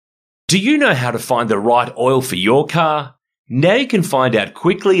Do you know how to find the right oil for your car? Now you can find out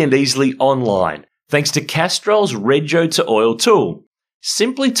quickly and easily online, thanks to Castrol's Rego to Oil tool.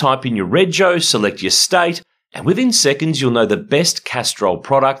 Simply type in your Rego, select your state, and within seconds you'll know the best Castrol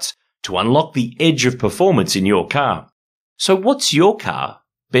products to unlock the edge of performance in your car. So what's your car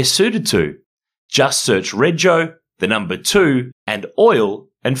best suited to? Just search Rego, the number 2, and oil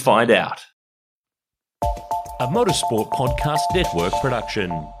and find out. A Motorsport Podcast Network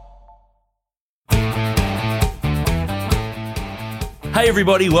production. Hey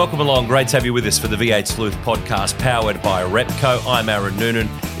everybody, welcome along. Great to have you with us for the V8 Sleuth podcast powered by Repco. I'm Aaron Noonan.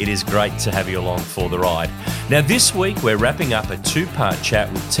 It is great to have you along for the ride. Now this week we're wrapping up a two-part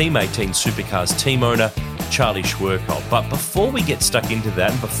chat with Team 18 Supercars team owner Charlie Schwerkolt. But before we get stuck into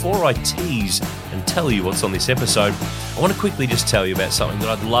that and before I tease and tell you what's on this episode, I want to quickly just tell you about something that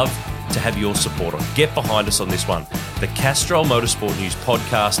I'd love to have your support on. Get behind us on this one. The Castrol Motorsport News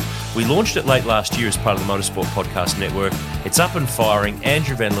podcast. We launched it late last year as part of the Motorsport Podcast Network. It's up and firing.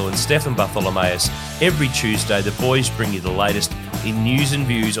 Andrew Van Leeuwen, Stefan Bartholomaeus. Every Tuesday, the boys bring you the latest in news and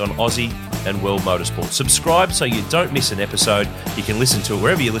views on Aussie and world motorsport. Subscribe so you don't miss an episode. You can listen to it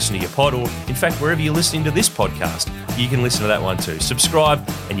wherever you listen to your pod, or in fact, wherever you're listening to this podcast, you can listen to that one too. Subscribe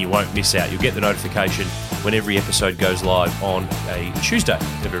and you won't miss out. You'll get the notification when every episode goes live on a Tuesday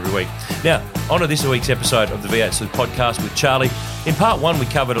of every week. Now, on to this week's episode of the V8 Sleuth podcast with Charlie. In part one, we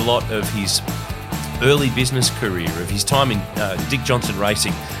covered a lot of his early business career, of his time in Dick Johnson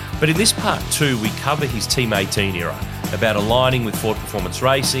Racing. But in this part two, we cover his Team 18 era, about aligning with Ford Performance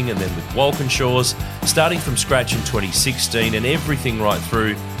Racing and then with Walkinshaws, starting from scratch in 2016 and everything right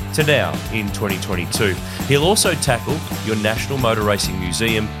through to now in 2022. He'll also tackle your National Motor Racing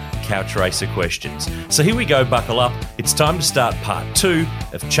Museum Couch Racer questions. So here we go, buckle up. It's time to start part two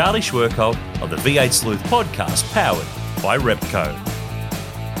of Charlie Schwerkolt of the V8 Sleuth podcast powered by Repco.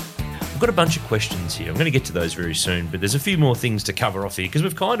 I've got a bunch of questions here. I'm going to get to those very soon, but there's a few more things to cover off here because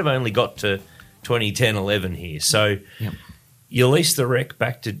we've kind of only got to 2010-11 here. So you leased the wreck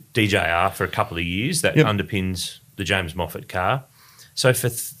back to DJR for a couple of years. That underpins the James Moffat car. So for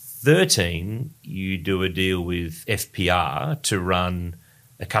 13, you do a deal with FPR to run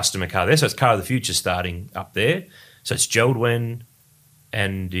a customer car there. So it's Car of the Future starting up there. So it's Geldwen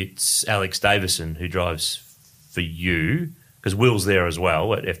and it's Alex Davison who drives for you, because Will's there as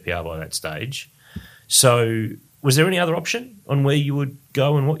well at FPR by that stage. So was there any other option on where you would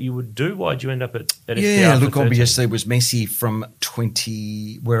go and what you would do? Why did you end up at FPR? Yeah, look, obviously it was messy from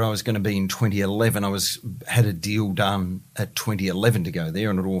where I was going to be in 2011. I had a deal done at 2011 to go there,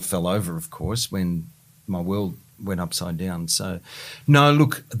 and it all fell over, of course, when my world went upside down. So, no,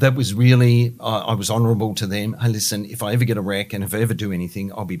 look, that was really, I was honourable to them. Hey, listen, if I ever get a wreck and if I ever do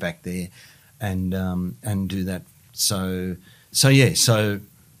anything, I'll be back there and do that. So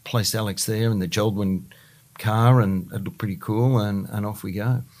placed Alex there in the Geldwen car, and it looked pretty cool, and off we go.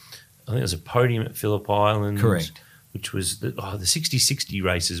 I think there was a podium at Phillip Island. Correct. Which was the 60-60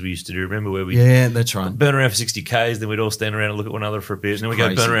 races we used to do. Remember where we that's right. burn around for 60 Ks, then we'd all stand around and look at one another for a bit, and then we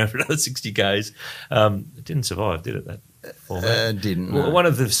go burn around for another 60 Ks. It didn't survive, did it, that format? Didn't. Well, no. one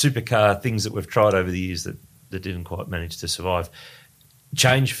of the supercar things that we've tried over the years that didn't quite manage to survive.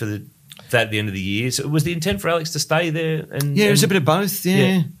 Change for that at the end of the year. So was the intent for Alex to stay there? It was a bit of both,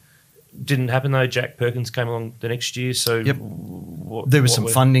 yeah. Didn't happen though. Jack Perkins came along the next year. So there was some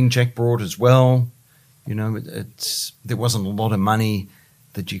funding Jack brought as well. You know, there wasn't a lot of money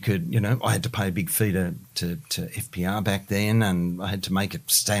that you could, I had to pay a big fee to FPR back then, and I had to make it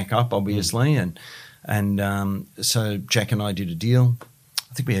stack up, obviously. And so Jack and I did a deal.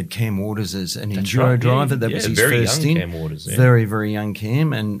 I think we had Cam Waters as an enduro driver. That was his first stint. Cam Waters, very, very young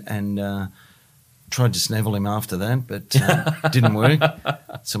Cam, and tried to snavel him after that, but didn't work.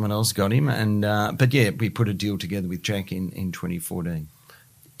 Someone else got him, but we put a deal together with Jack in 2014.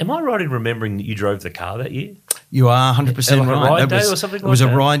 Am I right in remembering that you drove the car that year? You are 100% right. Ride day or something like that? It was a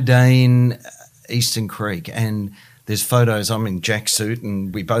ride day in Eastern Creek, and there's photos. I'm in Jack's suit,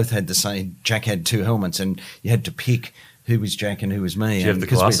 and we both had the same. Jack had two helmets, and you had to pick who was Jack and who was me. Did you have the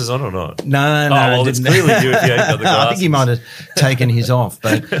glasses on or not? No. Well, it's clearly you if you ain't got the glasses. I think he might have taken his off,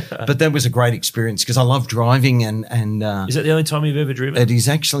 but that was a great experience because I love driving and is that the only time you've ever driven? It is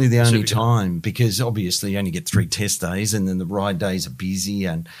actually the only time, because obviously you only get 3 test days and then the ride days are busy,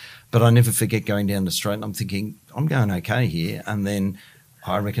 but I never forget going down the straight and I'm thinking, I'm going okay here, and then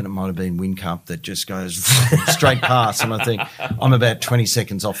I reckon it might have been Win Cup that just goes straight past, and I think I'm about 20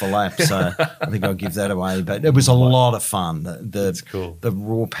 seconds off a lap, so I think I'll give that away. But it was a lot of fun. That's cool. The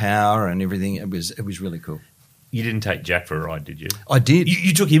raw power and everything. It was really cool. You didn't take Jack for a ride, did you? I did.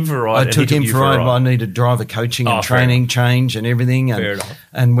 You took him for a ride. I took him for a ride. I needed driver coaching and training, change and everything,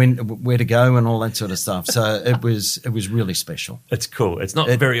 and where to go and all that sort of stuff. So it was really special. It's cool. It's not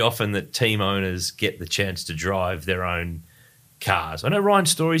very often that team owners get the chance to drive their own cars. I know Ryan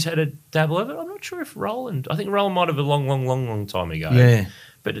Story's had a dabble of it. I'm not sure if Roland. I think Roland might have a long time ago. Yeah,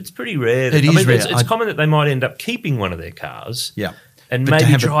 but it's pretty rare. It is rare. It's common that they might end up keeping one of their cars. Yeah. And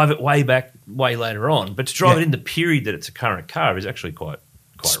maybe drive it way later on. But to drive it in the period that it's a current car is actually quite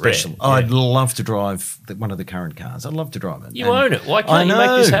special. Rare. I'd love to drive one of the current cars. I'd love to drive it. You own it. Why can't you make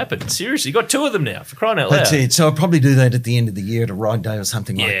this happen? Seriously, you've got 2 of them now, for crying out loud. That's it. So I'll probably do that at the end of the year at a ride day or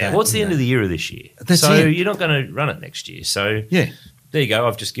something like that. Yeah, what's the end of the year of this year? That's it. You're not going to run it next year. So yeah, there you go.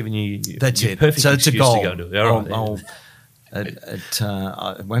 I've just given you that's it. Perfect so it's a goal. To go and do it. All right.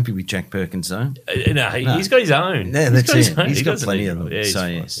 It won't be with Jack Perkins though. No, he's got his own. Yeah, that's it. He's got plenty of them. Yeah,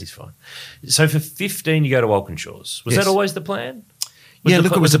 he's fine. So for 15, you go to Walkinshaws. Was that always the plan?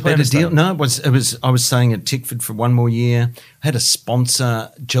 It was a better deal. No, it was. I was staying at Tickford for one more year. Had a sponsor.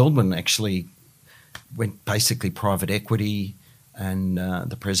 Geldman actually went basically private equity, and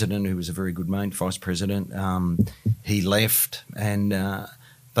the president, who was a very good mate, vice president, he left, and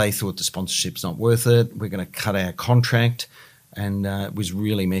they thought the sponsorship's not worth it. We're going to cut our contract. And it was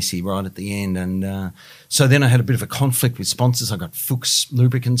really messy right at the end. And so then I had a bit of a conflict with sponsors. I got Fuchs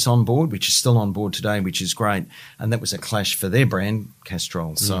Lubricants on board, which is still on board today, which is great. And that was a clash for their brand,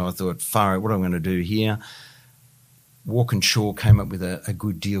 Castrol. So I thought, far out, what am I going to do here? Walkinshaw came up with a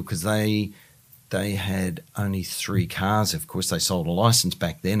good deal because they had only 3 cars. Of course, they sold a license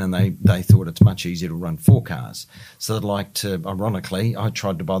back then, and they thought it's much easier to run 4 cars. So they'd like to, ironically, I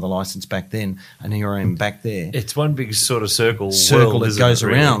tried to buy the license back then, and here I am back there. It's one big sort of circle that goes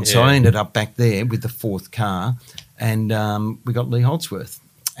around. Really? So I ended up back there with the 4th car, and we got Lee Holdsworth.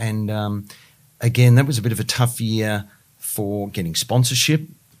 And again, that was a bit of a tough year for getting sponsorship,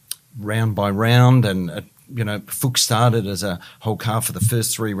 round by round, and Fuchs started as a whole car for the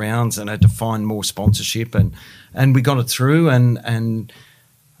first 3 rounds and had to find more sponsorship, and we got it through, and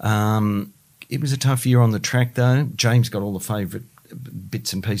it was a tough year on the track though. James got all the favourite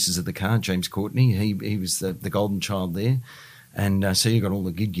bits and pieces of the car. James Courtney, he was the golden child there, and so you got all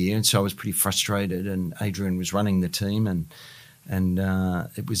the good gear, and so I was pretty frustrated. And Adrian was running the team, and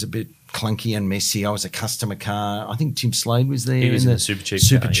it was a bit clunky and messy. I was a customer car. I think Tim Slade was there. He was in the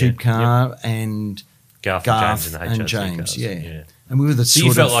super cheap car, and Garth and James, yeah. And we were the so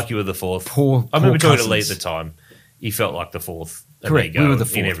you felt like you were the 4th. I remember talking to Lee at the time. You felt like the 4th. Correct. We were the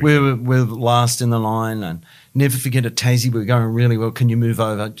 4th. We were last in the line, and never forget at Tassie, we were going really well. Can you move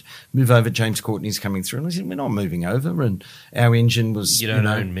over? James Courtney's coming through. And I said, we're not moving over. And our engine was, You don't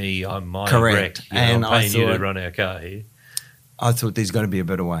own me. I'm my correct. And I'm paying you to run our car here. I thought there's got to be a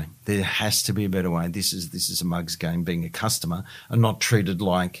better way. There has to be a better way. This is a mug's game, being a customer and not treated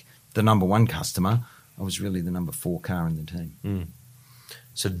like the number 1 customer. I was really the number 4 car in the team.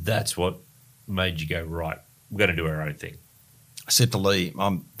 So that's what made you go, right, we're going to do our own thing. I said to Lee,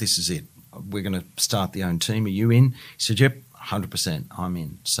 this is it. We're going to start the own team. Are you in? He said, yep, 100%, I'm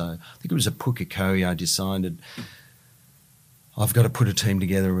in. So I think it was a Pukekohe. I decided I've got to put a team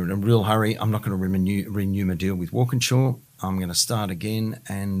together in a real hurry. I'm not going to renew my deal with Walkinshaw. I'm going to start again,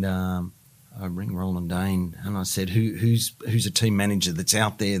 and I ring Roland Dane, and I said, who's a team manager that's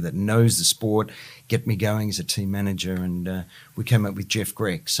out there that knows the sport, get me going as a team manager. And we came up with Jeff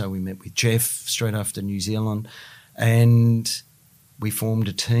Grech. So we met with Jeff straight after New Zealand, and we formed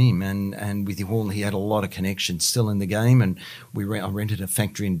a team. And with him, he had a lot of connections still in the game, and I rented a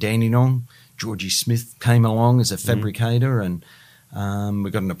factory in Dandenong. Georgie Smith came along as a fabricator, and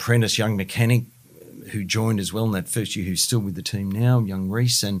we got an apprentice young mechanic who joined as well in that first year, who's still with the team now, young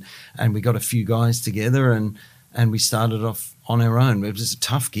Reese, and we got a few guys together, and we started off on our own. It was a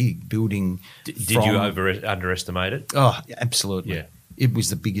tough gig building. Did you underestimate it? Oh, absolutely. Yeah. It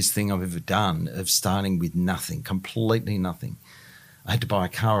was the biggest thing I've ever done, of starting with nothing, completely nothing. I had to buy a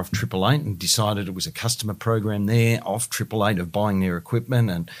car off 888 and decided it was a customer program there, off 888, of buying their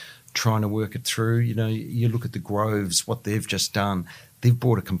equipment and trying to work it through. You look at the Groves, what they've just done. They've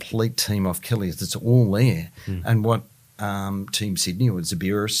bought a complete team off Kelly's that's all there. And what Team Sydney or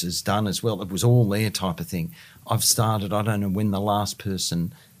Zabiris has done as well, it was all there type of thing. I've started, I don't know when the last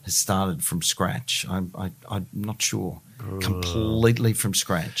person has started from scratch. I'm not sure. Completely from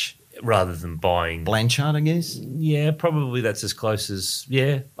scratch. Rather than buying... Blanchard, I guess? Yeah, probably that's as close as...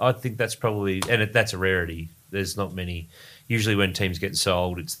 Yeah, I think that's probably... And that's a rarity. There's not many... Usually when teams get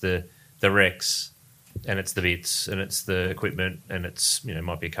sold, it's the wrecks, and it's the bits, and it's the equipment, and it's,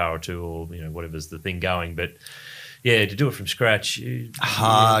 might be a car or two, or, whatever's the thing going. But Yeah, to do it from scratch.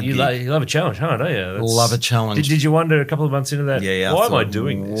 Hard. You love a challenge, huh? Don't you? Love a challenge. Did you wonder a couple of months into that? Yeah. Why am I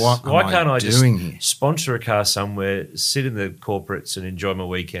doing this? Why can't I just here? sponsor a car somewhere, sit in the corporates, and enjoy my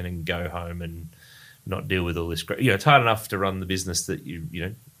weekend, and go home and not deal with all this? It's hard enough to run the business that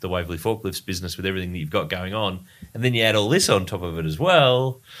the Waverley Forklifts business with everything that you've got going on, and then you add all this on top of it as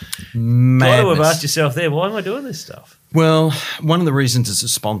well. Madness. Got to have asked yourself there, why am I doing this stuff? Well, one of the reasons is the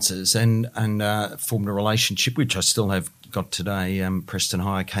sponsors and formed a relationship, which I still have got today. Preston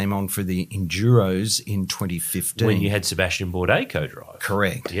Hire came on for the Enduros in 2015. When you had Sebastian Bourdais co-drive.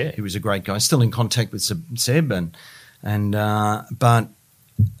 Correct. Yeah. He was a great guy. Still in contact with Seb, but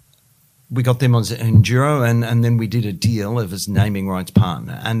we got them on Enduro, and then we did a deal of his naming rights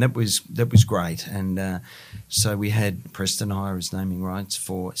partner, and that was great. And so we had Preston Hire as naming rights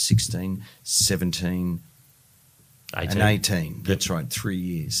for 16, 17, 18. And 18. That's right, 3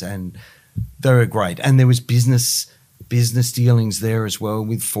 years, and they were great. And there was business dealings there as well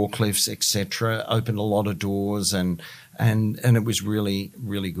with forklifts, etc. Opened a lot of doors, and it was really,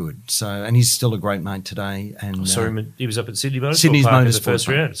 really good. So, and he's still a great mate today. And he was up at Sydney Motorsport Sydney's Park in the Motorsport first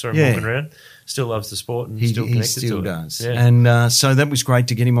Park. round. Saw him walking around. Still loves the sport and still connected he still to does. it. Yeah. And so that was great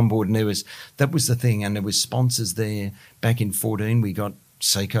to get him on board. And that was the thing. And there was sponsors there. Back in 14, we got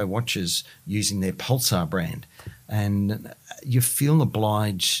Seiko watches using their Pulsar brand. And you feel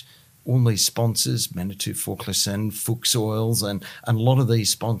obliged. All these sponsors, Manitou Forklifts and Fuchs Oils, and a lot of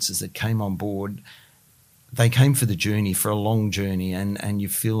these sponsors that came on board, they came for the journey, for a long journey, and you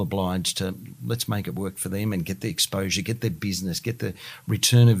feel obliged to let's make it work for them and get the exposure, get their business, get the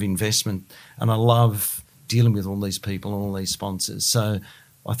return of investment. And I love dealing with all these people, all these sponsors. So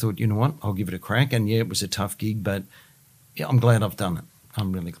I thought, you know what, I'll give it a crack. And yeah, it was a tough gig, but yeah, I'm glad I've done it.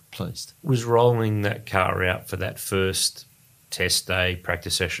 I'm really pleased. Was rolling that car out for that first test day,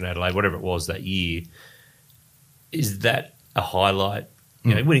 practice session, Adelaide, whatever it was that year, is that a highlight?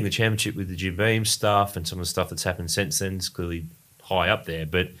 Winning the championship with the Jim Beam stuff and some of the stuff that's happened since then is clearly high up there.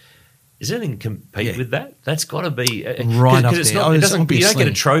 But is anything compete with that? That's got to be right up there. You don't get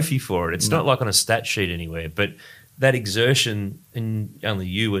a trophy for it. It's not like on a stat sheet anywhere. But that exertion, and only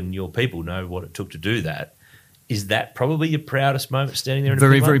you and your people know what it took to do that. Is that probably your proudest moment standing there?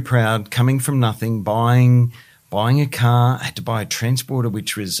 Very, very proud. Coming from nothing, buying a car. I had to buy a transporter,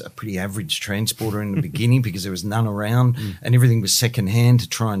 which was a pretty average transporter in the beginning because there was none around, and everything was secondhand to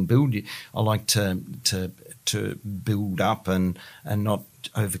try and build. I like to build up and not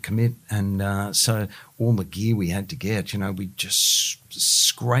overcommit, and so all the gear we had to get, we just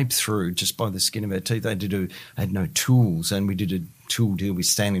scraped through just by the skin of our teeth. I had no tools, and we did a tool deal with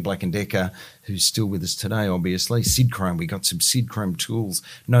Stanley Black & Decker, who's still with us today, obviously. Sidchrome, we got some Sidchrome tools.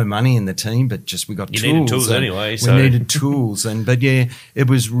 No money in the team, but just we got tools. You needed tools anyway. We needed tools. But yeah, it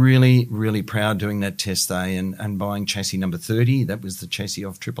was really, really proud doing that test day and buying chassis number 30. That was the chassis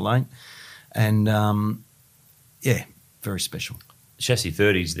off 888. And yeah, very special. Chassis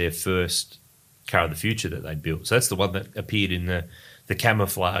 30 is their first car of the future that they built. So that's the one that appeared in the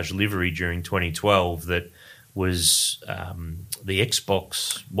camouflage livery during 2012 that was the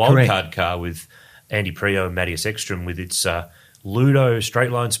Xbox wildcard car with Andy Prio and Matthias Ekstrom with its Ludo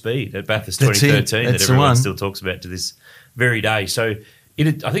straight line speed at Bathurst 2013 that everyone still talks about to this very day. So I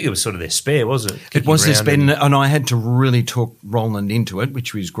think it was sort of their spare, wasn't it? It was their spare, and I had to really talk Roland into it,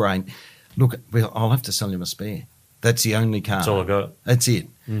 which was great. Look, I'll have to sell him a spare. That's the only car. That's all I got. That's it.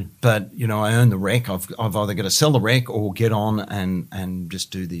 But, I own the wreck. I've either got to sell the wreck or get on and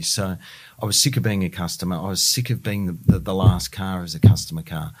just do this. So I was sick of being a customer. I was sick of being the last car as a customer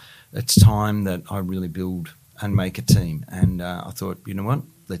car. It's time that I really build and make a team. And I thought, you know what,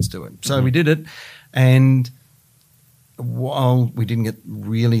 let's do it. So we did it. And while we didn't get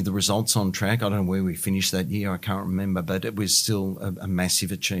really the results on track, I don't know where we finished that year, I can't remember, but it was still a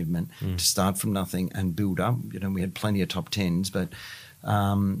massive achievement to start from nothing and build up. We had plenty of top tens, but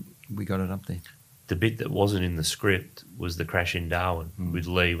we got it up there. The bit that wasn't in the script was the crash in Darwin with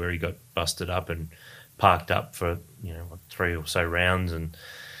Lee, where he got busted up and parked up for 3 or so rounds and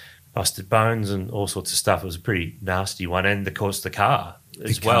busted bones and all sorts of stuff. It was a pretty nasty one, and of course the car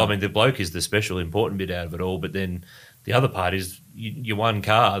as well. I mean, the bloke is the special important bit out of it all, but then the other part is your one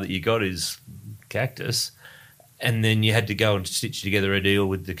car that you got is Cactus, and then you had to go and stitch together a deal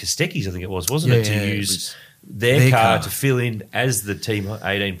with the Kostekis, I think it was, wasn't it, to use their car to fill in as the Team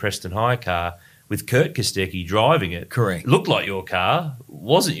 18 Preston High car with Kurt Kostecki driving it. Correct. It looked like your car,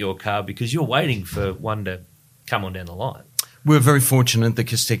 wasn't your car because you're waiting for one to come on down the line. We were very fortunate. The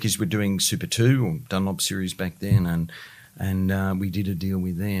Kostekis were doing Super 2 or Dunlop Series back then, and we did a deal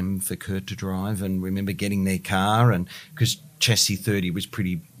with them for Kurt to drive, and remember getting their car, and because chassis 30 was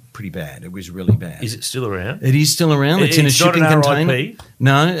pretty pretty bad. It was really bad. Is it still around? It is still around. It's in a shipping not an container. RIP?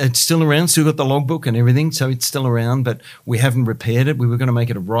 No, it's still around. Still got the logbook and everything, so it's still around. But we haven't repaired it. We were going to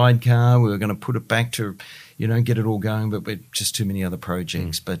make it a ride car. We were going to put it back to, get it all going. But we're just too many other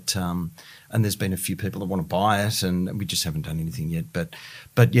projects. But and there's been a few people that want to buy it, and we just haven't done anything yet. But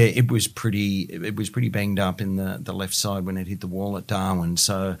yeah, it was pretty banged up in the left side when it hit the wall at Darwin.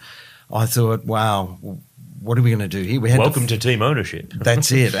 So I thought, wow, what are we going to do here? Welcome to team ownership.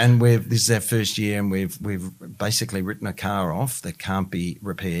 That's it. And this is our first year, and we've basically written a car off that can't be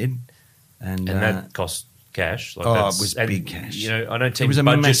repaired, and that costs cash. It was big cash. I know teams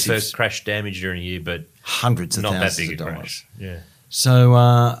budget for crash damage during a year, but hundreds of thousands not that big of a dollars. crash. Yeah.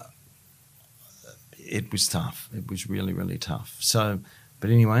 So it was tough. It was really, really tough. So, but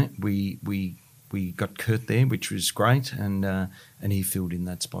anyway, we got Kurt there, which was great, and he filled in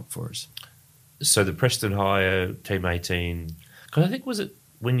that spot for us. So the Preston Hire Team 18, because I think was it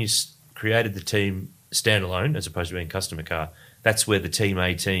when you created the team standalone as opposed to being customer car, that's where the Team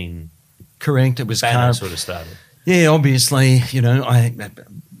 18 correct. It was banner sort of started. Yeah, obviously, I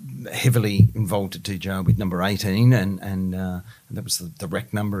heavily involved at TJR with number 18, and that was the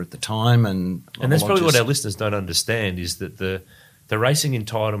rec number at the time. And that's probably what our listeners don't understand is that the racing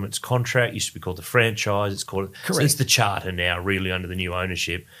entitlements contract used to be called the franchise. It's called correct. So it's the charter now, really under the new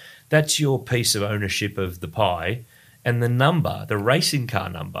ownership. That's your piece of ownership of the pie, and the number, the racing car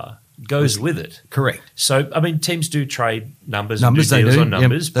number, goes with it. Correct. So, I mean, teams do trade numbers and do deals on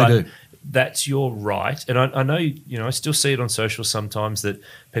numbers, but that's your right. And I know, I still see it on social sometimes that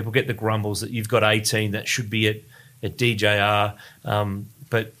people get the grumbles that you've got 18 that should be at DJR,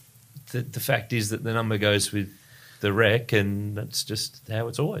 but the fact is that the number goes with the rec, and that's just how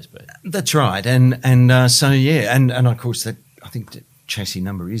it's always been. That's right, and of course that I think that chassis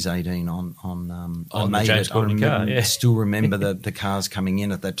number is 18 on the James Courtney car. Yeah. Still remember the cars coming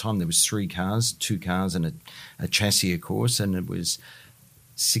in at that time. There was 3 cars, 2 cars and a chassis, of course, and it was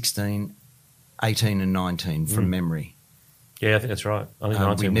 16, 18 and 19 from memory. Yeah, I think that's right. I think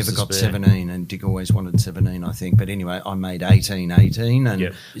 19 we was never got spare. 17, and Dick always wanted 17, I think. But anyway, I made 18,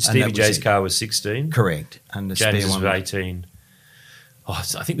 and Stevie J's car was 16. Correct, and the James spare one was 18. Oh,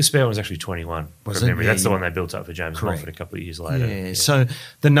 I think the spare one was actually 21. Was from memory. it? Yeah, that's the one they built up for James Moffat a couple of years later. Yeah. So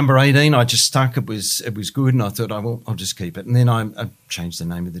the number 18, I just stuck. It was good, and I thought, I'll just keep it. And then I changed the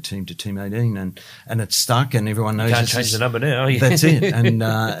name of the team to Team 18, and it stuck, and everyone knows. You can't change the number now. That's it, and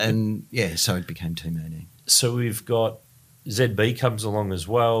so it became Team 18. So we've got ZB comes along as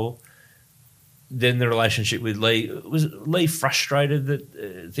well. Then the relationship with Lee, was Lee frustrated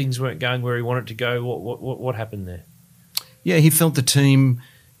that things weren't going where he wanted to go? What happened there? Yeah, he felt the team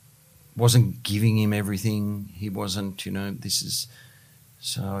wasn't giving him everything. He wasn't, this is...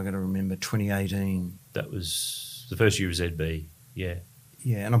 So I got to remember 2018. That was the first year of ZB, yeah.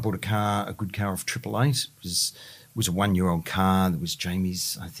 Yeah, and I bought a good car off 888. It was a 1-year-old car. That was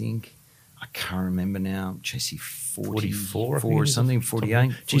Jamie's, I think. I can't remember now. Chassis 44 or something, 48.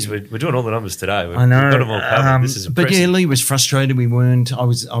 Jeez, we're doing all the numbers today. I know. We've got them all covered. This is impressive. But yeah, Lee was frustrated.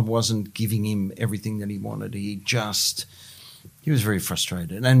 I wasn't giving him everything that he wanted. He was very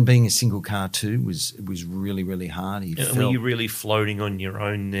frustrated, and being a single car too was really, really hard. Were you really floating on your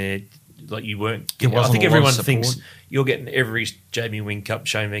own there? Like you weren't. I think everyone thinks you're getting every Jamie Whincup,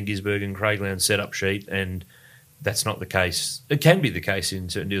 Shane Van Gisbergen, and Craig Lowndes setup sheet, and that's not the case. It can be the case in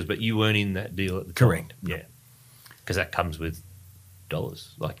certain deals, but you weren't in that deal at the time. Correct. Yeah, because that comes with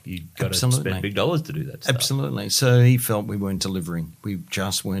dollars. Like you got to spend big dollars to do that stuff. Absolutely. So he felt we weren't delivering. We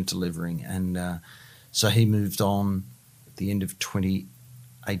just weren't delivering, and so he moved on. The end of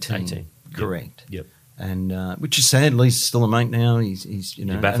 2018. Correct. Yep. And which is sad. Lee's still a mate now. He's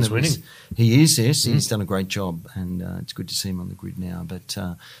Bathurst winning. He is. Yes, he's done a great job, and it's good to see him on the grid now. But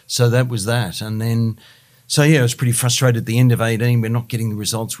so that was that, and then I was pretty frustrated at the end of 18. We're not getting the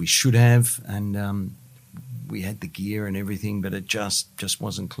results we should have, and we had the gear and everything, but it just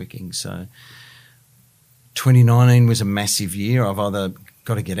wasn't clicking. So 2019 was a massive year. I've either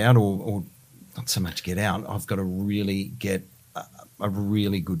got to get out or not so much get out. I've got to really get a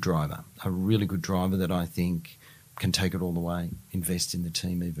really good driver that I think can take it all the way, invest in the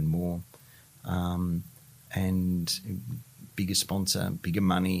team even more, and bigger sponsor, bigger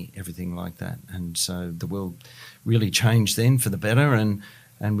money, everything like that. And so the world really changed then for the better, and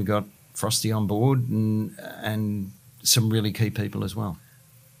we got Frosty on board and some really key people as well.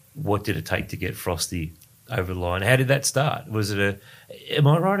 What did it take to get Frosty over the line? How did that start? Was it am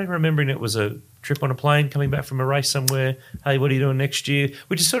I right in remembering it was a trip on a plane coming back from a race somewhere? Hey, what are you doing next year?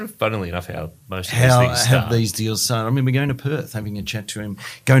 Which is sort of, funnily enough, how most of these things start. How these deals start. I mean, we're going to Perth, having a chat to him,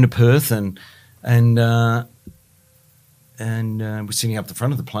 going to Perth and we're sitting up the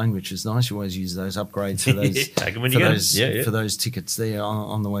front of the plane, which is nice. You always use those upgrades for those, Take 'em when you get 'em. for those tickets there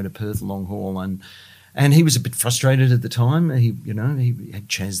on the way to Perth long haul. And he was a bit frustrated at the time. He had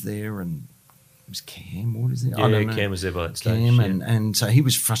Chaz there and it was Cam. What is it? I don't know. Cam was there by that stage. Cam, and so he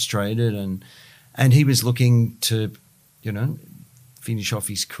was frustrated and he was looking to, finish off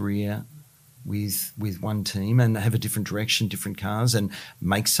his career with one team and have a different direction, different cars, and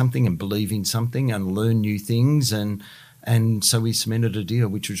make something and believe in something and learn new things. And so we cemented a deal,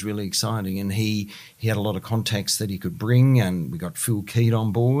 which was really exciting. And he had a lot of contacts that he could bring, and we got Phil Keed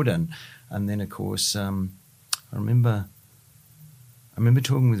on board. And then, of course, I remember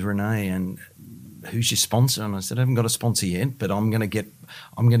talking with Renee and who's your sponsor? And I said, I haven't got a sponsor yet, but I'm going to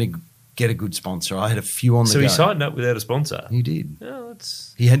get a good sponsor. I had a few on the go. So he signed up without a sponsor? He did. Oh,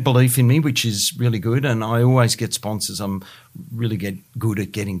 He had belief in me, which is really good, and I always get sponsors. I'm really good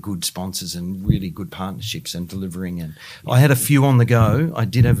at getting good sponsors and really good partnerships and delivering. And I had a few on the go. I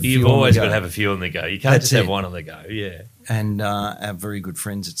did have a few on the go. You've always got to have a few on the go. You can't just have one on the go, yeah. And our very good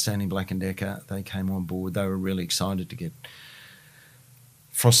friends at Stanley Black & Decker, they came on board. They were really excited to get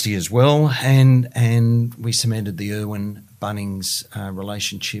Frosty as well, and we cemented the Irwin Bunnings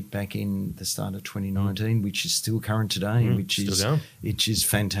relationship back in the start of 2019, which is still current today, which is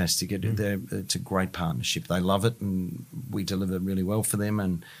fantastic. It's a great partnership. They love it, and we deliver really well for them,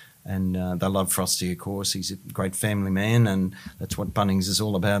 and they love Frosty, of course. He's a great family man, and that's what Bunnings is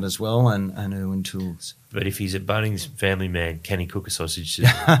all about as well, and Irwin Tools. But if he's a Bunnings family man, can he cook a sausage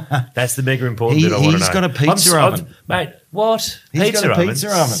sizzle? That's the mega important bit I want to know. He's got a pizza oven. Mate, what? He's got a pizza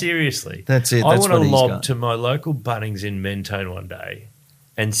oven. Seriously. That's it. I That's want to what lob to my local Bunnings in Mentone one day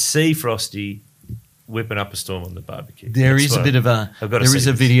and see Frosty whipping up a storm on the barbecue. There is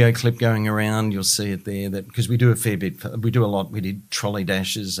a video clip going around. You'll see it there because we do a fair bit. We do a lot. We did trolley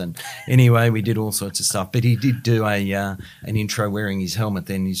dashes and anyway, we did all sorts of stuff. But he did do an intro wearing his helmet.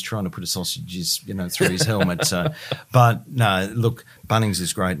 Then he's trying to put a sausages, through his helmet. So, but no, look, Bunnings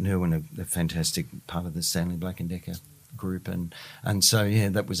is great and Irwin a fantastic part of the Stanley Black & Decker group. And so, yeah,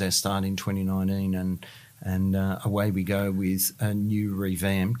 that was our start in 2019 and away we go with a new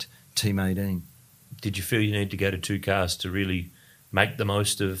revamped Team 18. Did you feel you need to go to two cars to really make the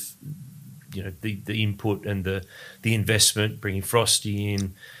most of, the input and the investment, bringing Frosty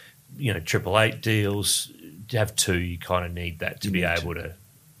in, 888 deals? To have two, you kind of need that to be able to,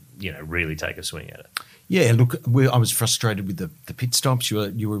 really take a swing at it. Yeah, look, I was frustrated with the pit stops.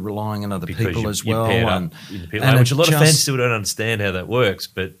 You were relying on other people as well. Paired up in the pit lane, which a lot of fans still don't understand how that works.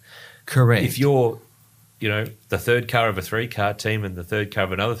 But correct. If you're the third car of a three-car team and the third car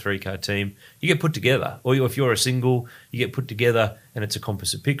of another three-car team, you get put together. Or if you're a single, you get put together and it's a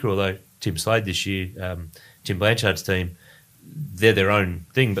composite picker, although Tim Slade this year, Tim Blanchard's team, they're their own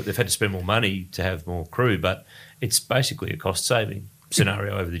thing, but they've had to spend more money to have more crew. But it's basically a cost-saving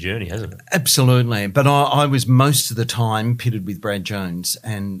scenario over the journey, hasn't it? Absolutely. But I was most of the time pitted with Brad Jones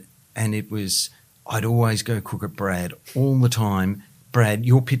and it was I'd always go cook at Brad all the time. Brad,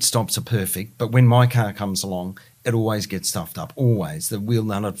 your pit stops are perfect, but when my car comes along, it always gets stuffed up, always. The wheel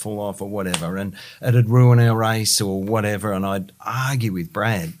nut would fall off or whatever, and it'd ruin our race or whatever, and I'd argue with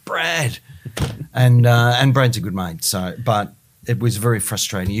Brad. And Brad's a good mate, but it was very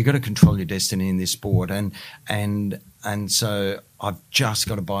frustrating. You've got to control your destiny in this sport, and so I've just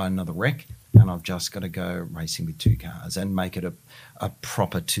got to buy another wreck, and I've just got to go racing with two cars and make it a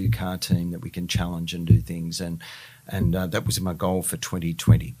proper two-car team that we can challenge and do things, and that was my goal for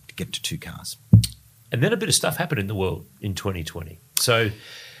 2020, to get to two cars. And then a bit of stuff happened in the world in 2020. So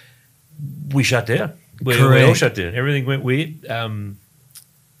we shut down. We all shut down. Everything went weird.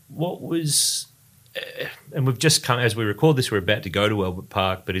 What was... and we've just come, as we record this, we're about to go to Albert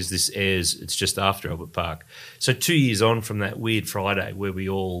Park, but as this airs, it's just after Albert Park. So 2 years on from that weird Friday where we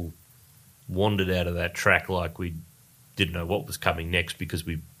all wandered out of that track like we didn't know what was coming next because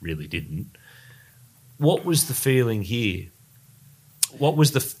we really didn't. What was the feeling here? What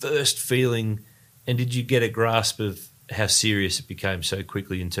was the first feeling, and did you get a grasp of how serious it became so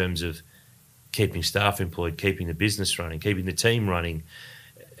quickly in terms of keeping staff employed, keeping the business running, keeping the team running?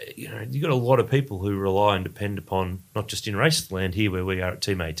 You've got a lot of people who rely and depend upon, not just in race land here where we are at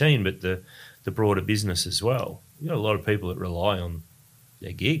Team 18, but the broader business as well. You've got a lot of people that rely on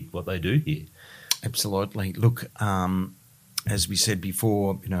their gig, what they do here. Absolutely. Look, as we said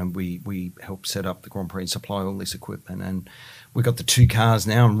before, we helped set up the Grand Prix and supply all this equipment, and we've got the two cars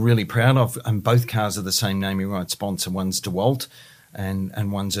now I'm really proud of, and both cars are the same naming right sponsor. One's DeWalt,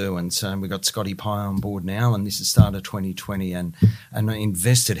 and one's Irwin. So we've got Scotty Pye on board now, and this is start of 2020, and I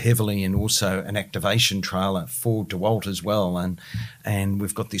invested heavily in also an activation trailer for DeWalt as well, and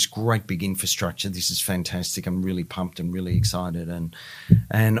we've got this great big infrastructure. This is fantastic. I'm really pumped and really excited, and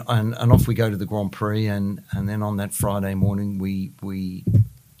off we go to the Grand Prix, and then on that Friday morning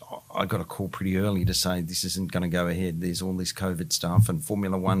I got a call pretty early to say this isn't going to go ahead. There's all this COVID stuff, and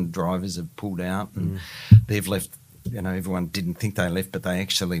Formula One drivers have pulled out, and they've left. Everyone didn't think they left, but they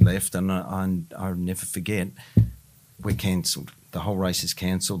actually left, and I'll never forget. We're cancelled. The whole race is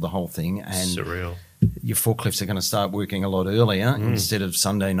cancelled. The whole thing, and surreal. Your forklifts are going to start working a lot earlier instead of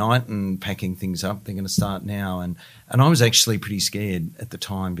Sunday night and packing things up. They're going to start now, and I was actually pretty scared at the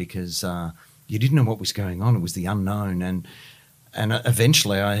time because you didn't know what was going on. It was the unknown, and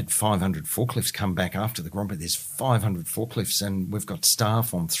eventually I had 500 forklifts come back after the Grand Prix. There's 500 forklifts, and we've got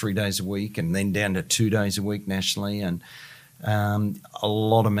staff on 3 days a week and then down to 2 days a week nationally, and a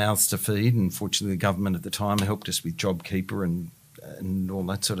lot of mouths to feed. And fortunately, the government at the time helped us with JobKeeper and all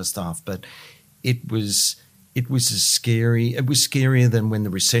that sort of stuff. But it was scary. It was scarier than when the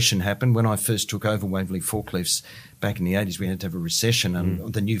recession happened. When I first took over Waverley Forklifts back in the 80s, we had to have a recession,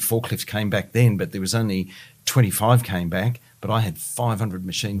 and the new forklifts came back then, but there was only 25 came back. But I had 500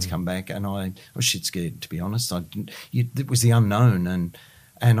 machines come back, and I was shit scared, to be honest. It was the unknown, and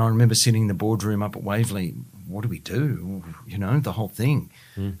I remember sitting in the boardroom up at Waverley. What do we do? The whole thing,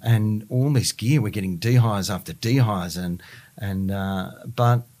 and all this gear. We're getting dehires after dehires,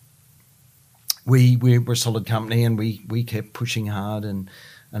 but we're a solid company, and we kept pushing hard, and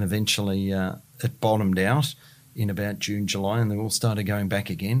eventually it bottomed out in about June, July, and they all started going back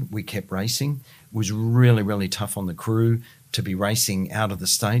again. We kept racing. It was really, really tough on the crew to be racing out of the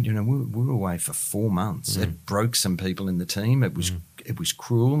state. We were away for 4 months. It broke some people in the team. It was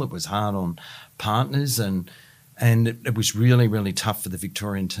cruel. It was hard on partners, and it was really, really tough for the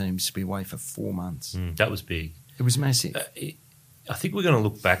Victorian teams to be away for 4 months. That was big. It was massive. I think we're going to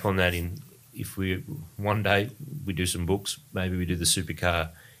look back on that if we one day we do some books, maybe we do the supercar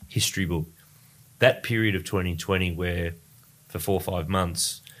history book. That period of 2020 where for 4 or 5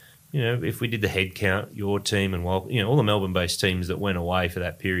 months, if we did the head count, your team and all the Melbourne-based teams that went away for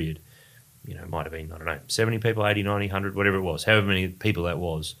that period, it might have been, 70 people, 80, 90, 100, whatever it was, however many people that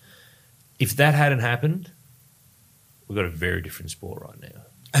was. If that hadn't happened, we've got a very different sport right now.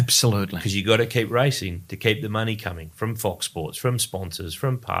 Absolutely. Because you've got to keep racing to keep the money coming from Fox Sports, from sponsors,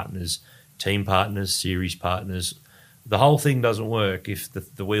 from partners, team partners, series partners. The whole thing doesn't work if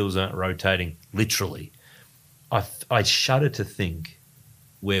the wheels aren't rotating, literally. I shudder to think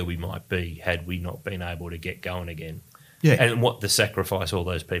where we might be had we not been able to get going again. Yeah. And what the sacrifice all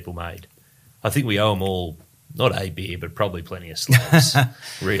those people made. I think we owe them all, not a beer, but probably plenty of slaps,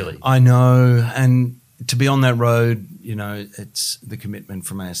 really. I know. And to be on that road, it's the commitment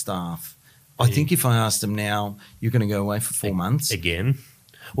from our staff. I think if I asked them now, you're going to go away for 4 months. Again?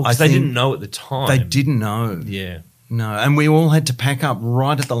 Well, because they didn't know at the time. They didn't know. Yeah. No. And we all had to pack up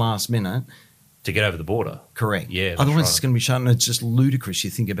right at the last minute. To get over the border. Correct. Yeah. Otherwise, it's going to be shut, and it's just ludicrous.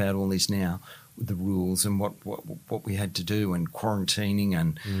 You think about all this now with the rules and what we had to do, and quarantining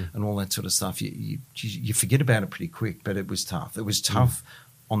and all that sort of stuff. You forget about it pretty quick, but it was tough. It was tough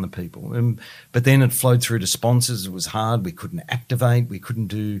on the people. But then it flowed through to sponsors. It was hard. We couldn't activate. We couldn't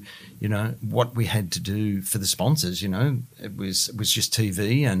do, what we had to do for the sponsors. It was just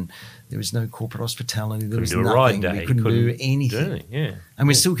TV, and there was no corporate hospitality. There was nothing. We couldn't do anything. Yeah. And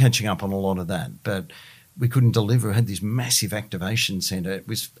we're still catching up on a lot of that, but we couldn't deliver. We had this massive activation centre. It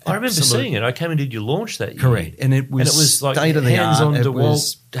was. I remember seeing it. I came and did your launch that year. Correct, and it was like state of the art. Hands on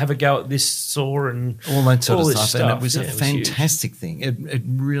DeWalt, have a go at this saw and all that sort of stuff. And it was a fantastic thing. It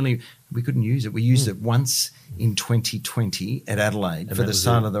really, we couldn't use it. We used it once in 2020 at Adelaide for the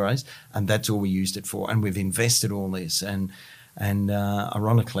start of the race, and that's all we used it for. And we've invested all this, and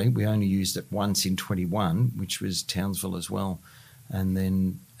ironically, we only used it once in 21, which was Townsville as well, and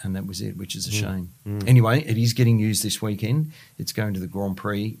that was it, which is a shame. Anyway, it is getting used this weekend. It's going to the Grand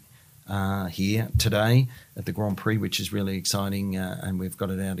Prix here today at the Grand Prix, which is really exciting, and we've got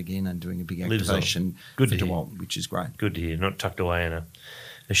it out again and doing a big activation for DeWalt, which is great. Good to hear. Not tucked away in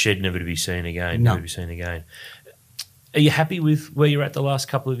a shed, never to be seen again. No. Never to be seen again. Are you happy with where you're at the last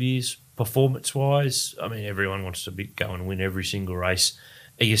couple of years, performance-wise? I mean, everyone wants to go and win every single race.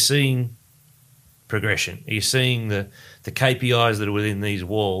 Are you seeing progression? Are you seeing the KPIs that are within these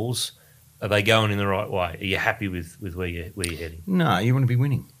walls? Are they going in the right way? Are you happy with where you're heading? No, you want to be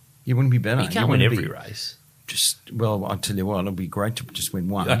winning. You want to be better. You can't win every race. I'll tell you what, it'll be great to just win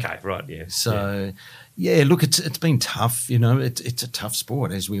one. Okay, right, yeah. So, look, it's been tough. It's a tough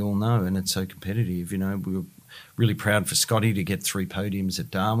sport, as we all know, and it's so competitive. really proud for Scotty to get 3 podiums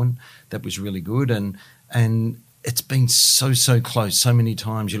at Darwin. That was really good. And it's been so close so many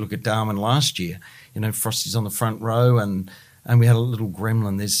times. You look at Darwin last year, Frosty's on the front row and we had a little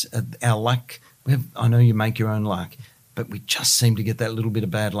gremlin. There's our luck. I know you make your own luck, but we just seem to get that little bit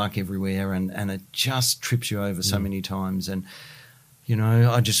of bad luck everywhere and it just trips you over so many times. And,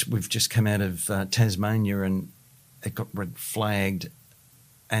 we've just come out of Tasmania and it got red flagged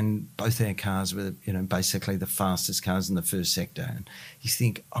and both our cars were, basically the fastest cars in the first sector. And you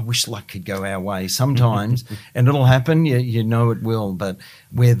think, I wish luck could go our way sometimes, and it'll happen. You know it will, but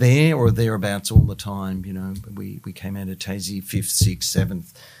we're there or thereabouts all the time. We came out of Tassie 5th,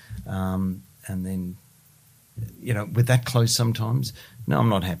 6th, 7th, and then, we're that close sometimes. No, I'm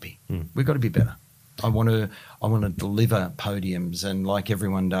not happy. We've got to be better. I want to deliver podiums and like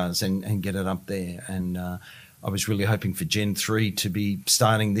everyone does and get it up there. And I was really hoping for Gen 3 to be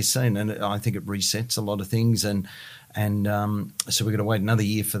starting this soon, and I think it resets a lot of things, and so we've got to wait another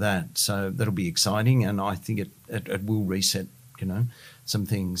year for that. So that'll be exciting, and I think it will reset, some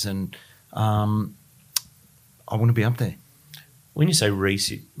things, and I want to be up there. When you say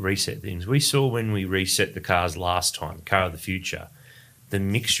reset things, we saw when we reset the cars last time, Car of the Future, the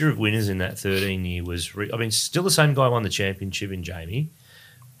mixture of winners in that 13 year was, still the same guy won the championship in Jamie,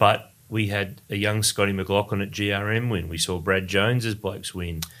 but we had a young Scotty McLaughlin at GRM win. We saw Brad Jones's blokes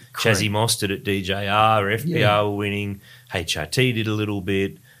win. Correct. Chazzy Mostert at DJR, FBR were winning. HRT did a little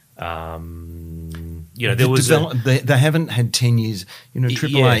bit. There was they haven't had 10 years.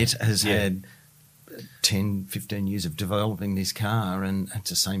 Triple Eight has had 10, 15 years of developing this car, and it's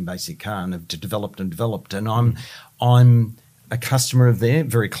the same basic car, and they've developed. And I'm a customer of theirs,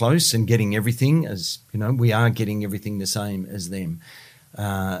 very close, and getting everything as we are getting everything the same as them.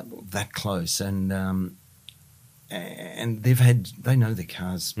 That close, and they know their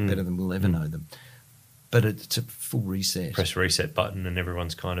cars better than we'll ever know them. But it's a full reset. Press reset button, and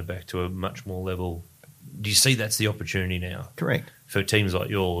everyone's kind of back to a much more level. Do you see that's the opportunity now? Correct. For teams like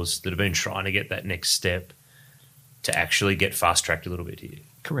yours that have been trying to get that next step to actually get fast tracked a little bit here.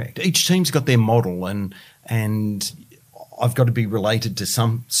 Correct. Each team's got their model, and I've got to be related to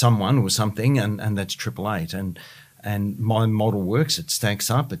someone or something, and that's Triple Eight, and my model works. It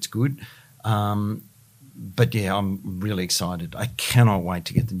stacks up. It's good. But, yeah, I'm really excited. I cannot wait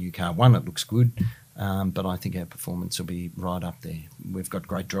to get the new car. One, it looks good, but I think our performance will be right up there. We've got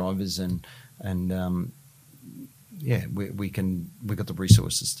great drivers and we've got the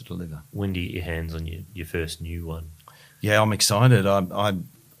resources to deliver. When do you get your hands on your first new one? Yeah, I'm excited. I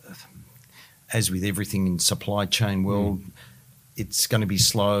as with everything in supply chain world, it's going to be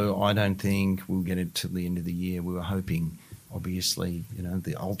slow. I don't think we'll get it till the end of the year. We were hoping, obviously,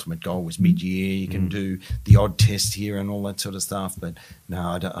 the ultimate goal was mid-year. You can do the odd test here and all that sort of stuff. But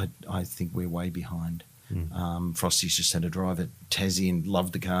no, I think we're way behind. Frosty's just had a drive at Tassie and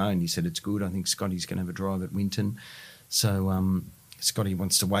loved the car, and he said it's good. I think Scotty's going to have a drive at Winton. So Scotty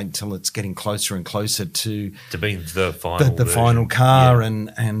wants to wait until it's getting closer and closer to being the final the final car,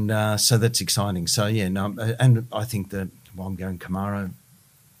 and so that's exciting. So and I think that I'm going Camaro.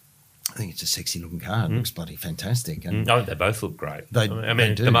 I think it's a sexy looking car. It looks bloody fantastic. And they both look great. They do.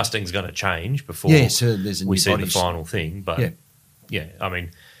 The Mustang's going to change before there's a we see the final thing. But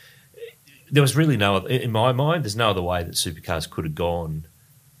there was really in my mind, there's no other way that supercars could have gone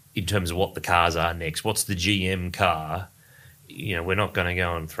in terms of what the cars are next. What's the GM car? We're not going to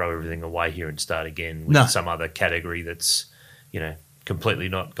go and throw everything away here and start again with some other category that's, completely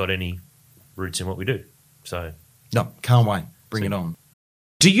not got any roots in what we do. So, no, can't wait. Bring it on.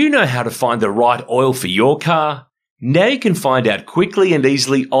 Do you know how to find the right oil for your car? Now you can find out quickly and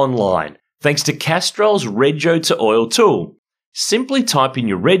easily online, thanks to Castrol's Rego to Oil tool. Simply type in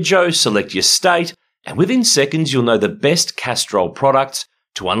your Rego, select your state, and within seconds you'll know the best Castrol products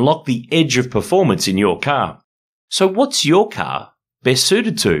to unlock the edge of performance in your car. So what's your car best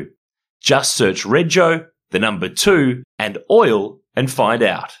suited to? Just search Rego, the number 2, and oil and find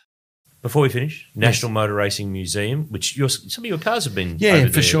out. Before we finish, National Motor Racing Museum, which some of your cars have been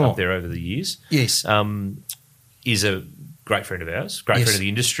up there over the years. Yes. Is a great friend of ours, friend of the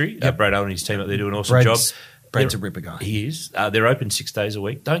industry. Brad Owen and his team up there do an awesome job. Brad's a ripper guy. He is. They're open 6 days a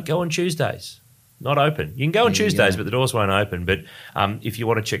week. Don't go on Tuesdays. Not open. You can go on Tuesdays, but the doors won't open. But if you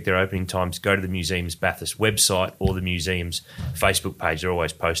want to check their opening times, go to the museum's Bathurst website or the museum's Facebook page. They're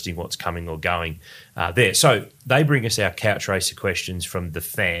always posting what's coming or going there. So they bring us our couch racer questions from the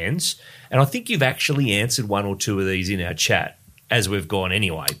fans. And I think you've actually answered one or two of these in our chat as we've gone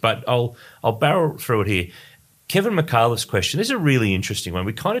anyway. But I'll barrel through it here. Kevin McAuliffe's question is a really interesting one.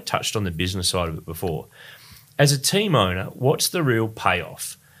 We kind of touched on the business side of it before. As a team owner, what's the real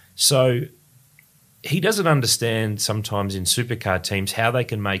payoff? So he doesn't understand sometimes in supercar teams how they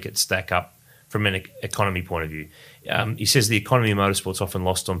can make it stack up from an economy point of view. He says the economy of motorsport's often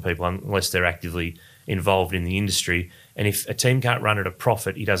lost on people unless they're actively involved in the industry. And if a team can't run at a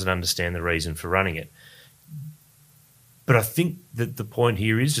profit, he doesn't understand the reason for running it. But I think that the point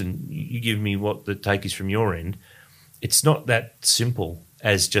here is, and you give me what the take is from your end, it's not that simple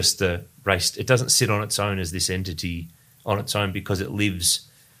as just the race. It doesn't sit on its own as this entity on its own because it lives,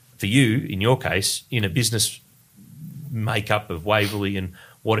 for you, in your case, in a business makeup of Waverley and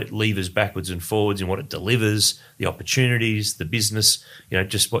what it levers backwards and forwards and what it delivers, the opportunities, the business,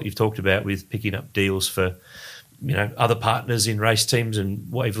 just what you've talked about with picking up deals for, other partners in race teams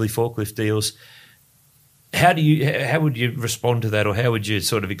and Waverley forklift deals. How would you respond to that, or how would you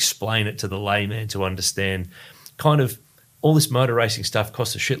sort of explain it to the layman to understand kind of all this motor racing stuff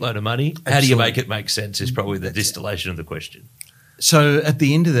costs a shitload of money? Absolutely. How do you make it make sense is probably the distillation of the question. So at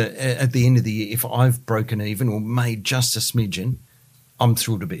the end of the year, if I've broken even or made just a smidgen, I'm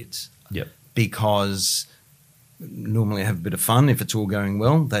thrilled to bits. Yep. Because normally I have a bit of fun if it's all going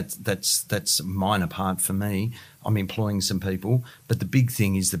well. That's a minor part for me. I'm employing some people, but the big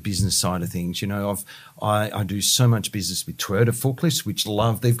thing is the business side of things. I do so much business with Toyota forklifts, which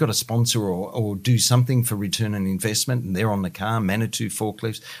they've got a sponsor or do something for return on investment, and they're on the car. Manitou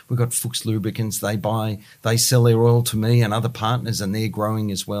forklifts. We've got Fuchs Lubricants. They sell their oil to me and other partners, and they're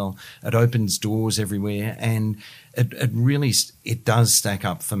growing as well. It opens doors everywhere, and it really does stack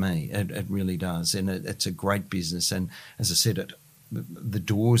up for me. It really does, and it's a great business. And as I said, the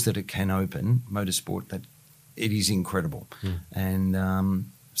doors that it can open, motorsport, it is incredible. And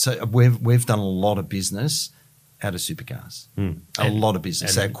so we've done a lot of business out of supercars, a lot of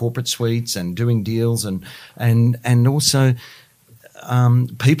business, our corporate suites and doing deals, and also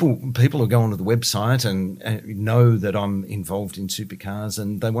people are going to the website and know that I'm involved in supercars,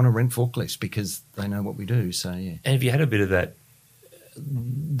 and they want to rent forklifts because they know what we do. So yeah. And if you had a bit of that,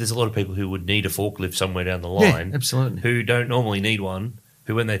 there's a lot of people who would need a forklift somewhere down the line, yeah, absolutely, who don't normally need one.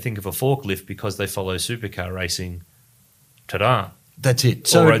 Who, when they think of a forklift because they follow supercar racing, ta-da. That's it.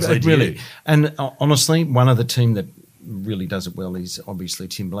 So it really, and honestly, one of the team that really does it well is obviously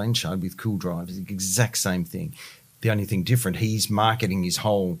Tim Blanchard with Cool Drive. It's the exact same thing. The only thing different, he's marketing his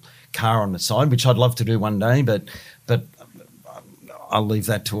whole car on the side, which I'd love to do one day, but I'll leave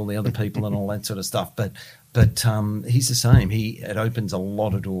that to all the other people and all that sort of stuff. But he's the same. It opens a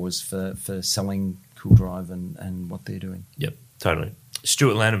lot of doors for selling Cool Drive and what they're doing. Yep, totally.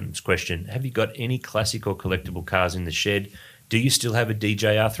 Stuart Lanham's question, have you got any classic or collectible cars in the shed? Do you still have a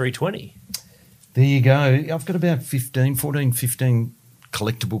DJR 320? There you go. I've got about 15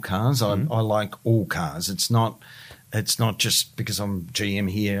 collectible cars. I like all cars. It's not just because I'm GM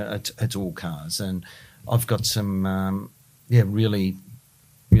here. It's all cars. And I've got some, really,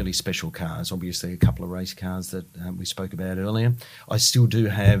 really special cars. Obviously, a couple of race cars that we spoke about earlier. I still do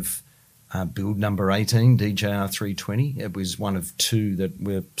have build number 18, DJR 320. It was one of two that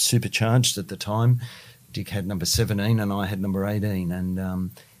were supercharged at the time. Dick had number 17 and I had number 18,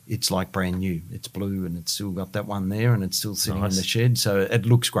 and it's like brand new. It's blue and it's still got that one there, and it's still sitting in the shed. So it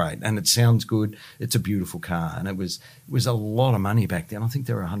looks great and it sounds good. It's a beautiful car, and it was a lot of money back then. I think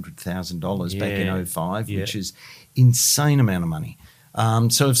they were $100,000 back in 2005, which is insane amount of money.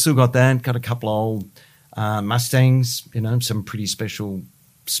 So I've still got that. Got a couple of old Mustangs, some pretty special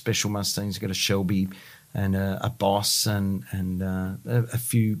Mustangs. Got a Shelby and a Boss and a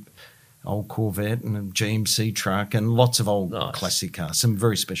few old Corvette and a GMC truck and lots of old classic cars, some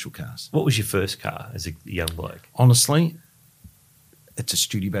very special cars. What was your first car as a young bloke? Honestly, it's a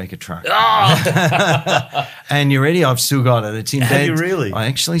Studebaker truck. Oh! And you ready? I've still got it. It's in Have you really? I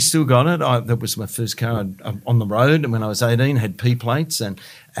actually still got it. That was my first car on the road, and when I was 18, had P plates, and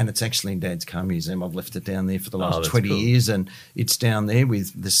it's actually in Dad's car museum. I've left it down there for the last 20 years, and it's down there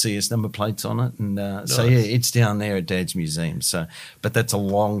with the CS number plates on it. And so it's down there at Dad's museum. So, but that's a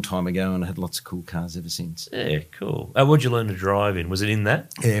long time ago, and I had lots of cool cars ever since. Yeah, cool. What'd you learn to drive in? Was it in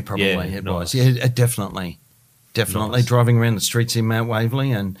that? Yeah, probably. It was. Yeah, definitely. Nice. Driving around the streets in Mount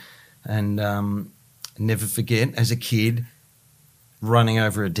Waverley and never forget, as a kid, running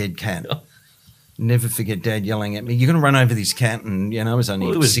over a dead cat. Never forget Dad yelling at me, "You're going to run over this cat," and I was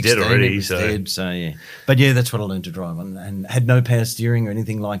only 16. Dead already, it was dead, so yeah. But yeah, that's what I learned to drive on, and had no power steering or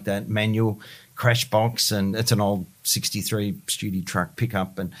anything like that. Manual, crash box, and it's an old 63 Studi truck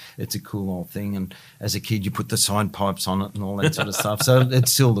pickup, and it's a cool old thing. And as a kid, you put the side pipes on it and all that sort of stuff, so it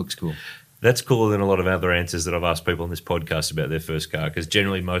still looks cool. That's cooler than a lot of other answers that I've asked people on this podcast about their first car, because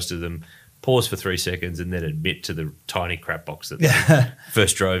generally most of them pause for 3 seconds, and then admit to the tiny crap box that they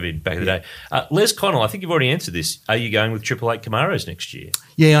first drove in back in the day. Les Connell, I think you've already answered this. Are you going with 888 Camaros next year?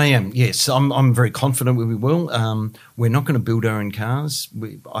 Yeah, I am. Yes, I'm very confident we will. We're not going to build our own cars.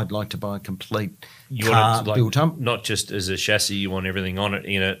 I'd like to buy a complete car built up. Not just as a chassis, you want everything on it,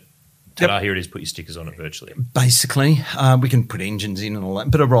 in it. Here it is, put your stickers on it virtually. Basically, we can put engines in and all that,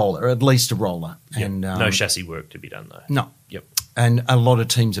 but a roller, at least a roller. Yep. And no chassis work to be done, though. No. Yep. And a lot of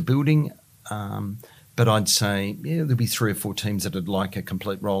teams are building, but I'd say, there'll be 3 or 4 teams that would like a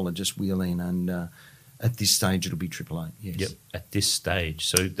complete roller, just wheel in, and at this stage it'll be 888, yes. Yep, at this stage.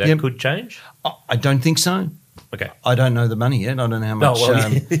 So that could change? I don't think so. Okay. I don't know the money yet. I don't know how much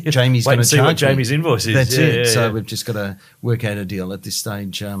Jamie's going to charge. Wait and see what Jamie's invoice is. That's it. So we've just got to work out a deal at this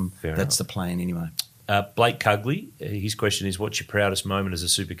stage. That's enough. the plan anyway. Blake Cugley, his question is, what's your proudest moment as a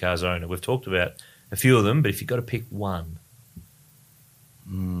supercars owner? We've talked about a few of them, but if you've got to pick one.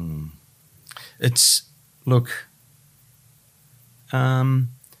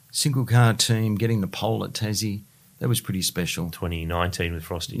 Single car team getting the pole at Tassie, that was pretty special. 2019 with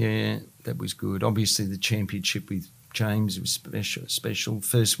Frosty. Yeah, that was good. Obviously, the championship with James was special.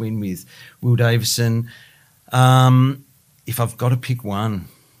 First win with Will Davison. If I've got to pick one.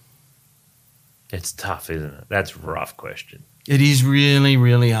 It's tough, isn't it? That's a rough question. It is really,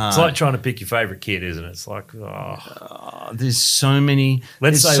 really hard. It's like trying to pick your favourite kid, isn't it? It's like, there's so many.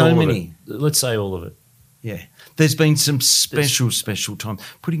 Let's say all of it. Yeah. There's been some special time.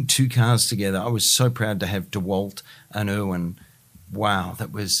 Putting 2 cars together, I was so proud to have DeWalt and Irwin. Wow,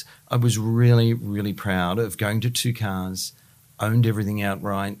 I was really, really proud of going to 2 cars, owned everything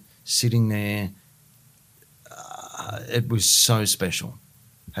outright, sitting there. It was so special.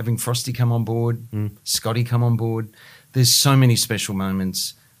 Having Frosty come on board, Scotty come on board. There's so many special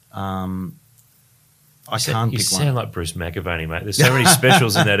moments. I can't pick one. You sound like Bruce McAvaney, mate. There's so many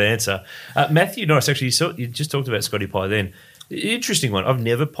specials in that answer. Matthew Norris, actually, you just talked about Scotty Pye then. Interesting one. I've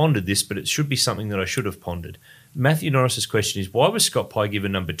never pondered this, but it should be something that I should have pondered. Matthew Norris's question is, why was Scott Pye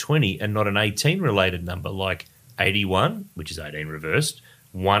given number 20 and not an 18-related number like 81, which is 18 reversed,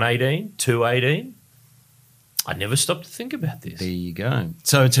 118, 218? I never stopped to think about this. There you go.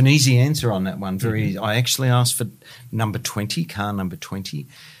 So it's an easy answer on that one. Very easy. I actually asked for number 20, car number 20,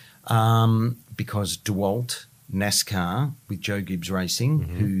 because DeWalt NASCAR with Joe Gibbs Racing,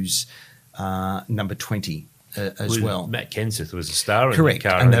 who's number 20 as well. Matt Kenseth was a star. Correct. In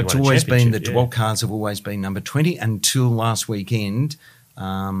the car, and it's always been, the DeWalt DeWalt cars have always been number 20 until last weekend.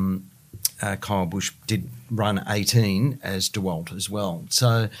 Kyle Busch did run 18 as DeWalt as well.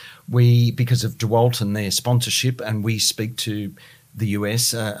 So because of DeWalt and their sponsorship, and we speak to the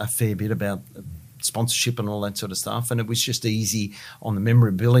US a fair bit about sponsorship and all that sort of stuff, and it was just easy on the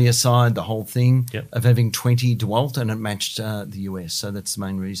memorabilia side, the whole thing of having 20 DeWalt, and it matched the US. So that's the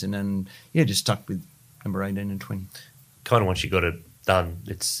main reason. And, just stuck with number 18 and 20. Kind of once you got it done,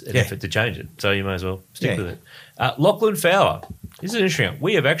 it's an effort to change it. So you may as well stick with it. Lachlan Fowler. This is interesting.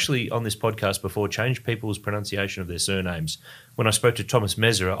 We have actually, on this podcast before, changed people's pronunciation of their surnames. When I spoke to Thomas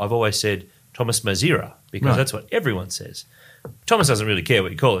Mezera, I've always said Thomas Mezera because that's what everyone says. Thomas doesn't really care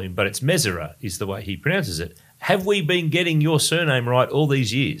what you call him, but it's Mezera is the way he pronounces it. Have we been getting your surname right all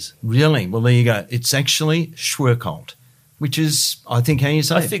these years? Really? Well, there you go. It's actually Schwerkolt, which is, I think, how you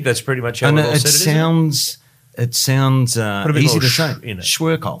say it. I think that's pretty much how it sounds. It sounds easy to say.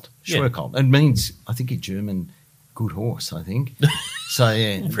 Schwerkolt. Schwerkolt. It means, I think, in German, good horse, I think. So,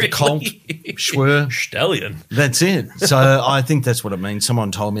 really? The colt, Schwer. Stallion. That's it. So I think that's what it means.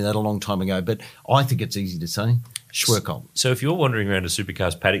 Someone told me that a long time ago, but I think it's easy to say. Schwerkolt. So if you're wandering around a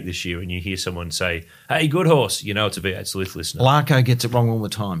supercars paddock this year and you hear someone say, hey, good horse, you know it's a V8 Sleuth listener. Larko gets it wrong all the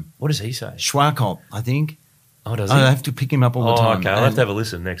time. What does he say? Schwerkolt, I think. Oh, does he? I have to pick him up all the time. Okay, I'll have to have a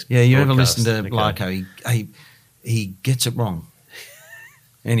listen next. Yeah, you have a listen to Larko. He gets it wrong.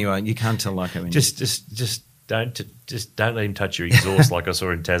 Anyway, you can't tell Larko anything. Just don't let him touch your exhaust like I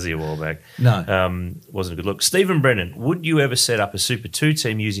saw in Tassie a while back. No. Wasn't a good look. Stephen Brennan, would you ever set up a Super 2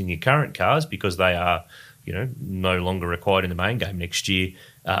 team using your current cars because they are, no longer required in the main game next year,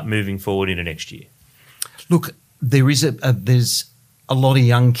 moving forward into next year? Look, there's a lot of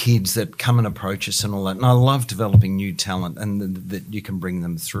young kids that come and approach us and all that, and I love developing new talent and that you can bring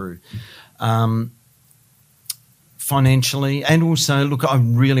them through. Financially, and also, look, I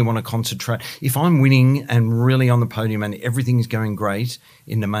really want to concentrate. If I'm winning and really on the podium and everything's going great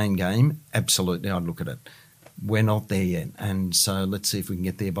in the main game, absolutely, I'd look at it. We're not there yet, and so let's see if we can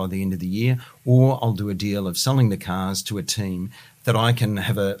get there by the end of the year, or I'll do a deal of selling the cars to a team that I can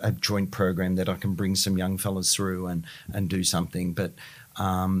have a joint program that I can bring some young fellas through and do something. But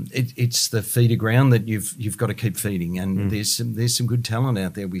It's the feeder ground that you've got to keep feeding, and there's some good talent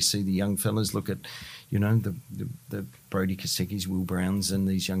out there. We see the young fellas look at, the Brody Kosekis, Will Browns, and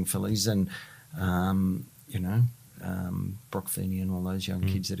these young fellas, and Brock Feeney and all those young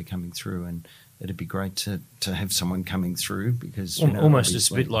kids that are coming through, and it'd be great to have someone coming through because almost it's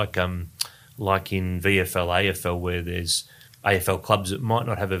a bit like in VFL, AFL, where there's AFL clubs that might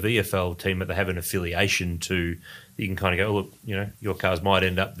not have a VFL team, but they have an affiliation to. You can kind of go, look, your cars might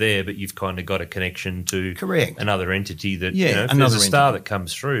end up there, but you've kind of got a connection to another entity that, if there's a star that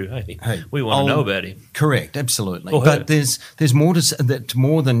comes through, hey, we want to know about him. Correct, absolutely. But there's more that's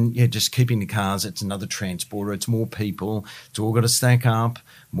more than just keeping the cars. It's another transporter. It's more people. It's all got to stack up.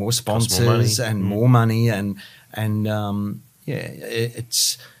 More sponsors and more money, and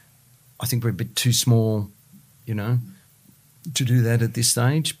it's. I think we're a bit too small, to do that at this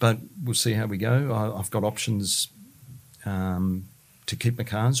stage. But we'll see how we go. I've got options. To keep my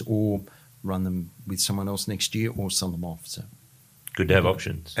cars or run them with someone else next year or sell them off. So good to have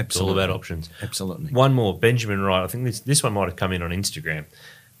options. Absolutely. It's all about options. Absolutely. One more, Benjamin Wright. I think this one might have come in on Instagram.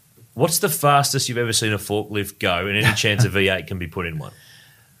 What's the fastest you've ever seen a forklift go, and any chance a V8 can be put in one?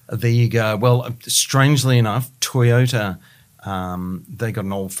 There you go. Well, strangely enough, Toyota, they got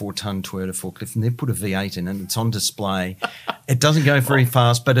an old 4-ton Toyota forklift, and they've put a V8 in, and it's on display. It doesn't go very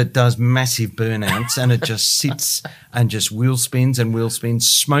fast, but it does massive burnouts, and it just sits and just wheel spins.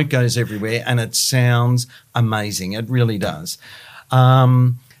 Smoke goes everywhere, and it sounds amazing. It really does.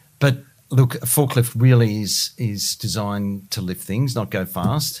 But look, a forklift really is designed to lift things, not go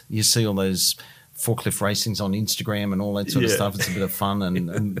fast. You see all those forklift racings on Instagram and all that sort of stuff. It's a bit of fun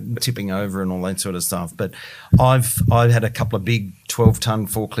and tipping over and all that sort of stuff. But I had a couple of big 12-ton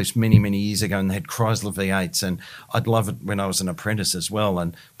forklifts many, many years ago, and they had Chrysler V8s, and I'd love it when I was an apprentice as well,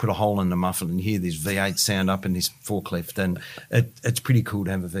 and put a hole in the muffler and hear this V8 sound up in this forklift, and it's pretty cool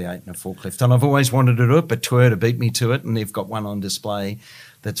to have a V8 in a forklift. And I've always wanted to do it, but Toyota beat me to it, and they've got one on display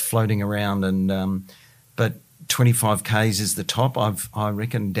that's floating around, and but 25 Ks is the top. I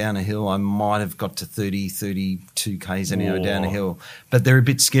reckon down a hill I might have got to 32 Ks an hour down a hill. But they're a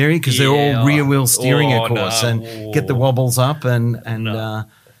bit scary because they're all rear wheel steering, of course, and get the wobbles up. I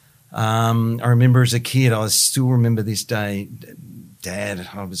remember as a kid, I still remember this day, Dad,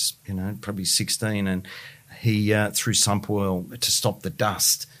 I was probably 16, and he threw sump oil to stop the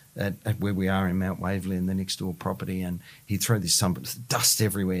dust at where we are in Mount Waverley in the next door property, and he'd throw this dust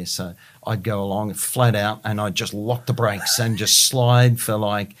everywhere. So I'd go along flat out, and I'd just lock the brakes and just slide for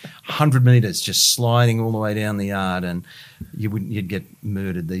like 100 metres, just sliding all the way down the yard, and you'd get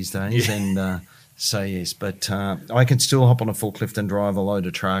murdered these days. And so yes, but I can still hop on a forklift and drive a load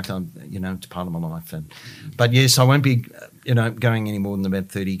of truck. It's part of my life. But yes, I won't be going any more than about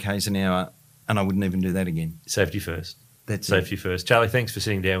 30 Ks an hour, and I wouldn't even do that again. Safety first. That's Safety first. Charlie, thanks for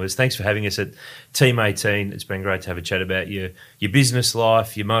sitting down with us. Thanks for having us at Team 18. It's been great to have a chat about your business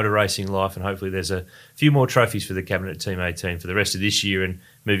life, your motor racing life, and hopefully there's a few more trophies for the cabinet at Team 18 for the rest of this year and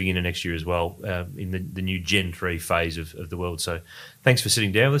moving into next year as well in the new Gen 3 phase of the world. So thanks for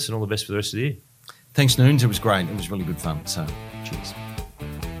sitting down with us, and all the best for the rest of the year. Thanks, Noons. It was great. It was really good fun. So cheers.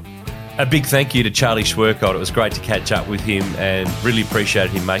 A big thank you to Charlie Schwerkolt. It was great to catch up with him, and really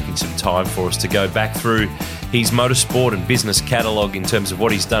appreciated him making some time for us to go back through his motorsport and business catalogue in terms of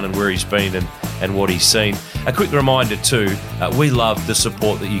what he's done and where he's been and what he's seen. A quick reminder too, we love the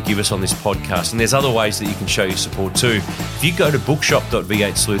support that you give us on this podcast, and there's other ways that you can show your support too. If you go to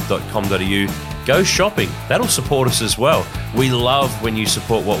bookshop.v8sleuth.com.au, go shopping. That'll support us as well. We love when you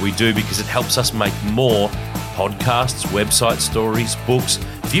support what we do because it helps us make more podcasts, website stories, books.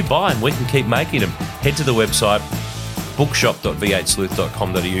 If you buy them, we can keep making them. Head to the website,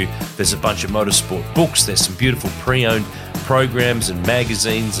 bookshop.v8sleuth.com.au. There's a bunch of motorsport books. There's some beautiful pre-owned programs and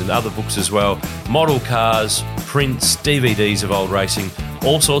magazines and other books as well. Model cars, prints, DVDs of old racing,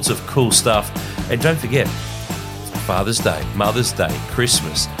 all sorts of cool stuff. And don't forget, Father's Day, Mother's Day,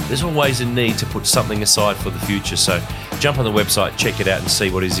 Christmas. There's always a need to put something aside for the future. So jump on the website, check it out and see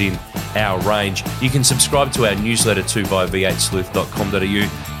what is in our range. You can subscribe to our newsletter too via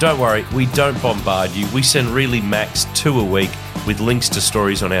v8sleuth.com.au. Don't worry, we don't bombard you. We send really max 2 a week with links to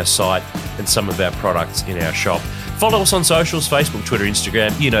stories on our site and some of our products in our shop. Follow us on socials, Facebook, Twitter,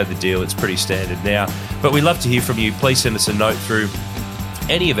 Instagram. You know the deal. It's pretty standard now. But we'd love to hear from you. Please send us a note through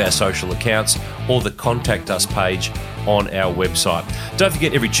any of our social accounts or the Contact Us page on our website. Don't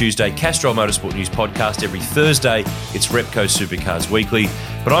forget, every Tuesday, Castrol Motorsport News Podcast. Every Thursday, it's Repco Supercars Weekly.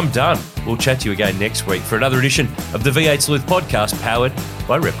 But I'm done. We'll chat to you again next week for another edition of the V8 Sleuth Podcast, powered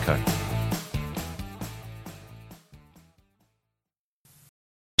by Repco.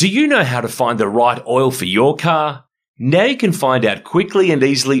 Do you know how to find the right oil for your car? Now you can find out quickly and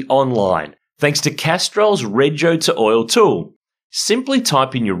easily online thanks to Castrol's Rego to Oil tool. Simply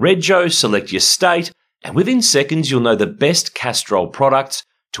type in your Rego, select your state, and within seconds you'll know the best Castrol products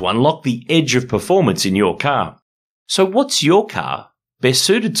to unlock the edge of performance in your car. So what's your car best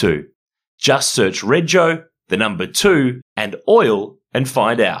suited to? Just search Rego, the number 2, and oil and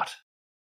find out.